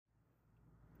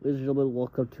Ladies and gentlemen,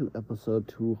 welcome to episode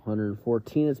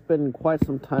 214. It's been quite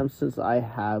some time since I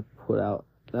have put out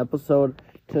an episode.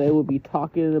 Today we'll be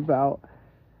talking about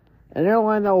an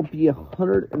airline that will be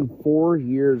 104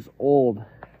 years old.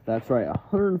 That's right,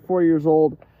 104 years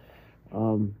old.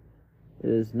 It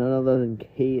is none other than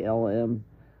KLM.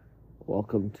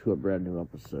 Welcome to a brand new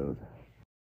episode.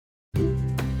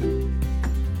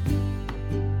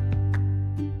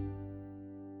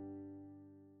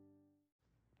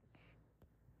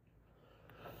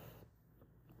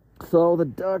 So the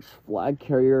Dutch flag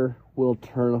carrier will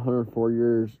turn 4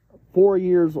 years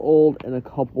old in a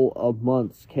couple of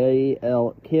months.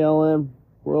 KLM,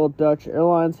 Royal Dutch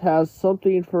Airlines, has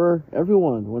something for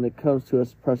everyone when it comes to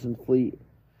its present fleet,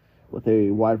 with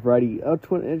a wide variety of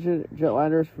twin-engine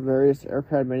jetliners from various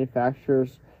aircraft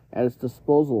manufacturers at its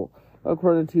disposal.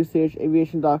 According to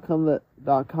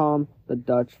CHAviation.com, the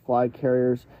Dutch flag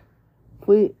carrier's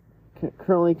fleet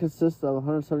currently consists of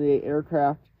 178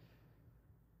 aircraft.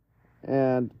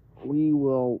 And we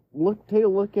will take a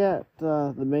look at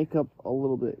the makeup a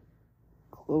little bit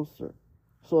closer.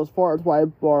 So as far as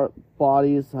wide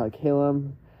bodies,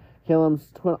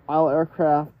 KLM's twin aisle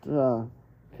aircraft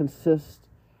consist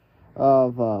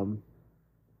of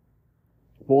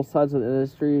both sides of the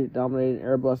industry dominating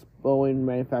Airbus Boeing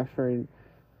manufacturing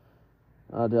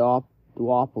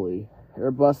duopoly.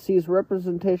 Airbus sees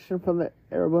representation from the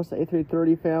Airbus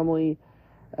A330 family,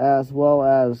 as well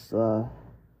as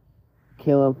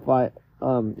KLM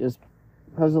is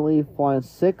presently flying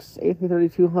 6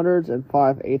 A330-200s and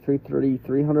 5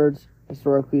 A330-300s.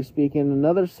 Historically speaking,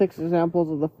 another 6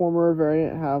 examples of the former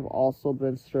variant have also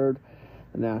been served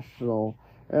the national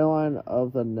airline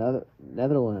of the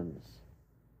Netherlands.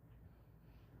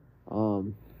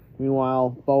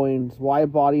 Meanwhile, Boeing's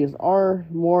wide bodies are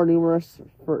more numerous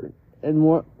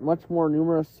much more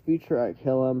numerous feature at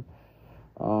KLM,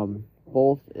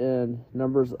 both in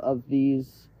numbers of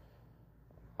these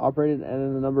operated and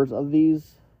in the numbers of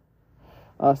these.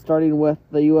 Starting with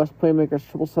the U.S. Playmaker's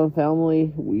 777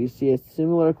 family, we see a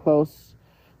similar close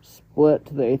split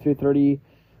to the A330,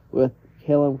 with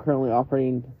KLM currently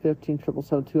operating 15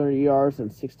 777-200 ERs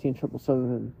and 16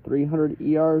 777-300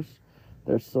 ERs.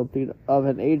 There's something of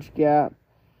an age gap,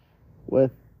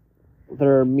 with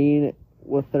their mean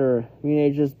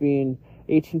ages being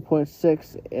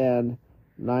 18.6 and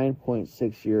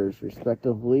 9.6 years,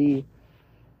 respectively.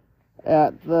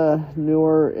 At the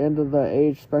newer end of the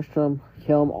age spectrum,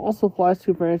 KLM also flies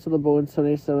 2 variants of the Boeing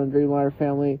 787 Dreamliner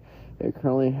family. It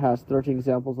currently has 13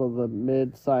 examples of the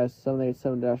mid-size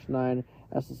 787-9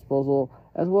 at disposal,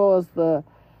 as well as the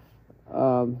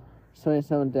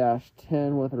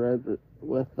 787-10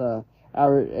 with the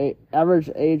average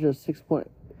age of 6.8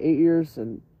 years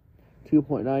and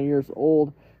 2.9 years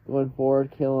old. Going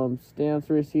forward, KLM stands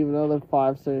to receive another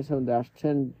 5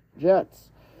 787-10 jets.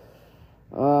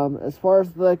 As far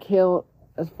as the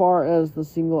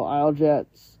single aisle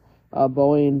jets,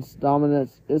 Boeing's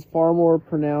dominance is far more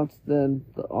pronounced than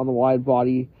on the wide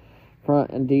body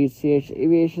front. Indeed, CH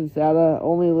Aviation's data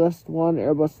only lists one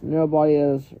Airbus narrowbody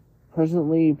as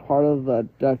presently part of the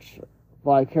Dutch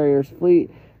flag carrier's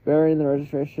fleet, bearing the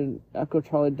registration Echo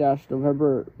Charlie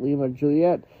November Lima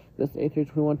Juliet. This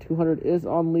A321-200 is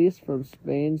on lease from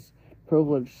Spain's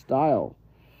privileged style.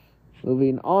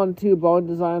 Moving on to Boeing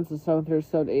designs, the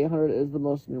 737-800 is the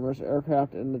most numerous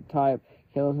aircraft in the type.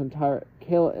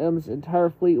 KLM's entire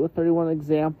fleet, with 31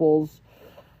 examples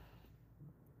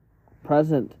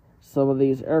present. Some of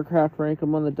these aircraft rank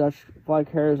among the Dutch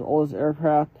flag carrier's oldest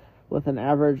aircraft, with the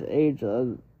average age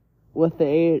of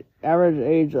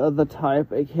the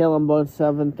type, a KLM Boeing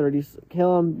 730,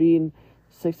 KLM being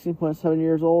 16.7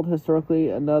 years old. Historically,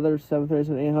 another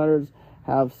 737-800s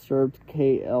have served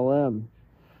KLM.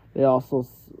 They also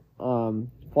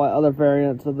fly other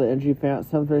variants of the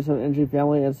 737 NG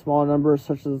family in smaller numbers,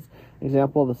 such as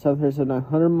example of the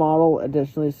 737-900 model.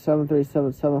 Additionally,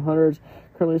 737-700s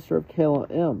currently serve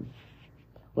KLM,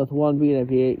 with one being a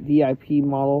VIP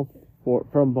model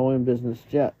from Boeing Business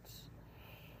Jets.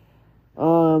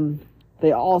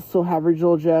 They also have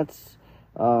regional jets.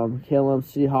 KLM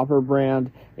City Hopper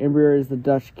brand. Embraer is the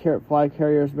Dutch flag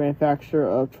carrier's manufacturer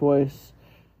of choice.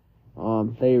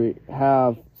 They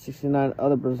have 69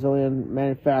 other Brazilian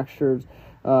manufactured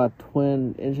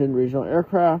twin-engine regional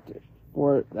aircraft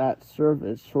that serve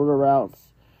its shorter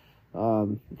routes.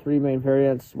 3 main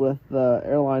variants, with the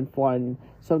airline flying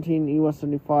 17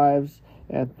 E-175s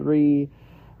and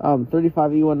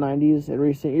 35 E-190s. In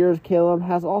recent years, KLM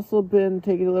has also been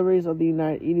taking deliveries of the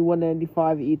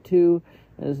E-195 E2,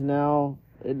 and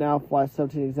it now flies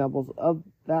 17 examples of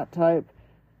that type.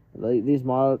 These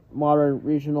modern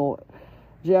regional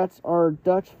jets are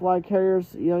Dutch flag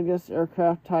carriers, youngest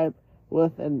aircraft type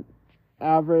with an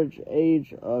average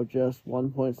age of just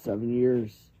 1.7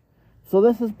 years. So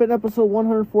this has been episode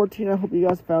 114. I hope you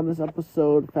guys found this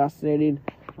episode fascinating.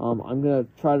 I'm going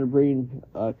to try to bring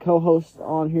a co-host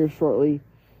on here shortly,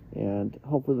 and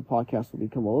hopefully the podcast will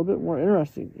become a little bit more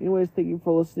interesting. Anyways, thank you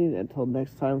for listening. Until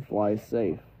next time, fly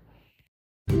safe.